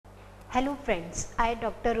Hello friends, I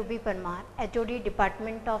Dr. Ruby Parmar, HOD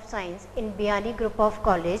Department of Science in Biyani Group of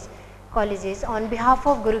Colleges on behalf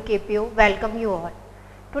of Guru KPO welcome you all.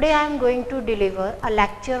 Today I am going to deliver a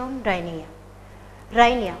lecture on Rhynia.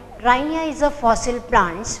 Rhynia is a fossil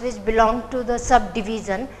plant which belong to the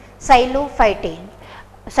subdivision Phytopsida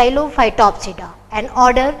and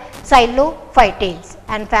order Xylophytaceae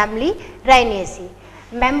and family Rhyniaceae.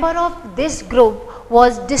 Member of this group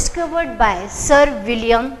was discovered by Sir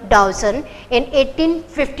William Dawson in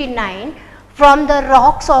 1859 from the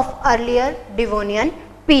rocks of earlier Devonian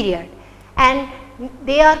period, and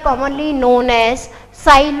they are commonly known as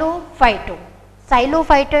Xylophyton.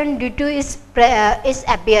 Xylophyton, due to its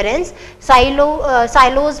appearance,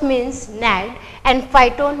 xylos means nagged and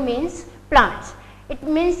phyton means plants. It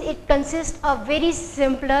means it consists of very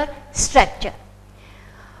simpler structure.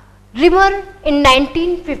 Rimmer in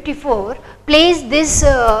 1954 placed this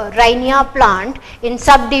Rhynia plant in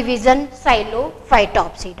subdivision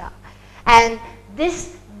Xylophytopsida, and the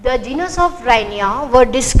genus of Rhynia were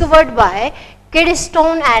discovered by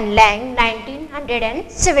Kiddstone and Lang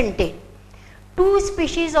 1917. Two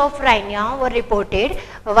species of Rhynia were reported.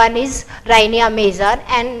 One is Rhynia major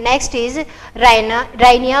and next is Rhynia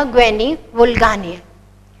guiani vulgare.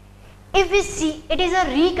 If we see, it is a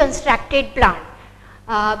reconstructed plant.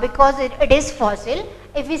 Because it is fossil.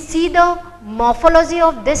 If we see the morphology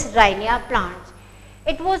of this Rhynia plant,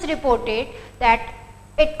 it was reported that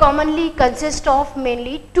it commonly consists of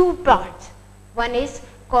mainly two parts. One is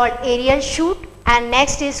called aerial shoot and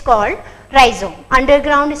next is called rhizome,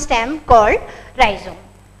 underground stem called rhizome.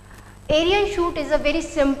 Aerial shoot is a very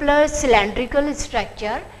simpler cylindrical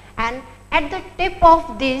structure, and at the tip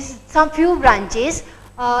of this some few branches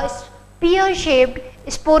spear shaped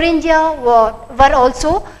sporangia were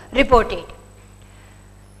also reported.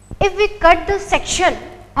 If we cut the section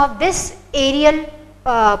of this aerial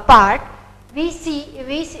part, we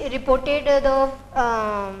reported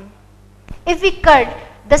if we cut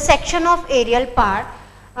the section of aerial part,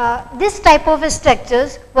 this type of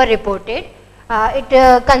structures were reported. It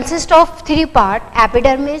consists of three parts: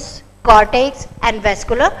 epidermis, cortex and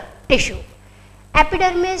vascular tissue.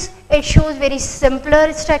 Epidermis, it shows very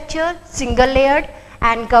simpler structure, single layered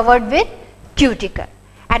and covered with cuticle,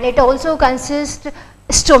 and it also consists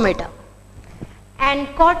stomata.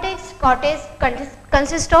 And cortex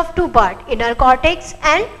consists of two parts: inner cortex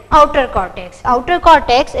and outer cortex. Outer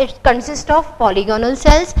cortex, it consists of polygonal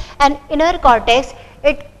cells, and inner cortex,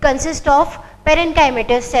 it consists of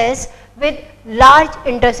parenchymatous cells with large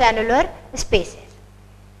intercellular spaces.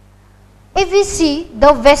 If we see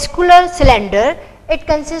the vascular cylinder, it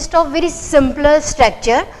consists of very simpler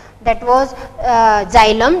structure, that was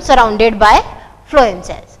xylem surrounded by phloem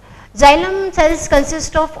cells. Xylem cells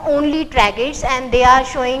consist of only tracheids and they are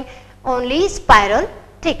showing only spiral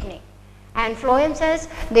thickening, and phloem cells,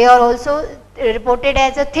 they are also reported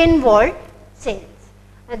as a thin walled cells.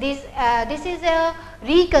 This is a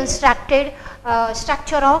reconstructed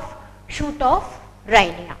structure of shoot of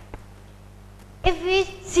Rhynia. If we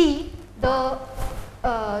see the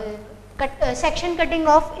section cutting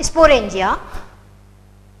of sporangia,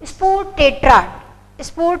 spore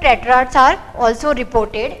tetrads are also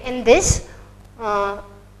reported in this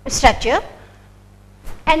structure,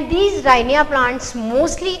 and these Rhynia plants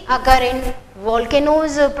mostly occur in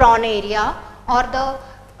volcanoes prone area or the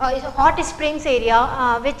hot springs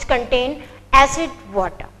area which contain acid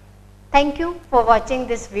water. Thank you for watching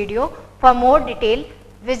this video. For more detail,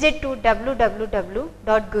 visit to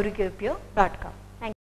www.gurukpyo.com.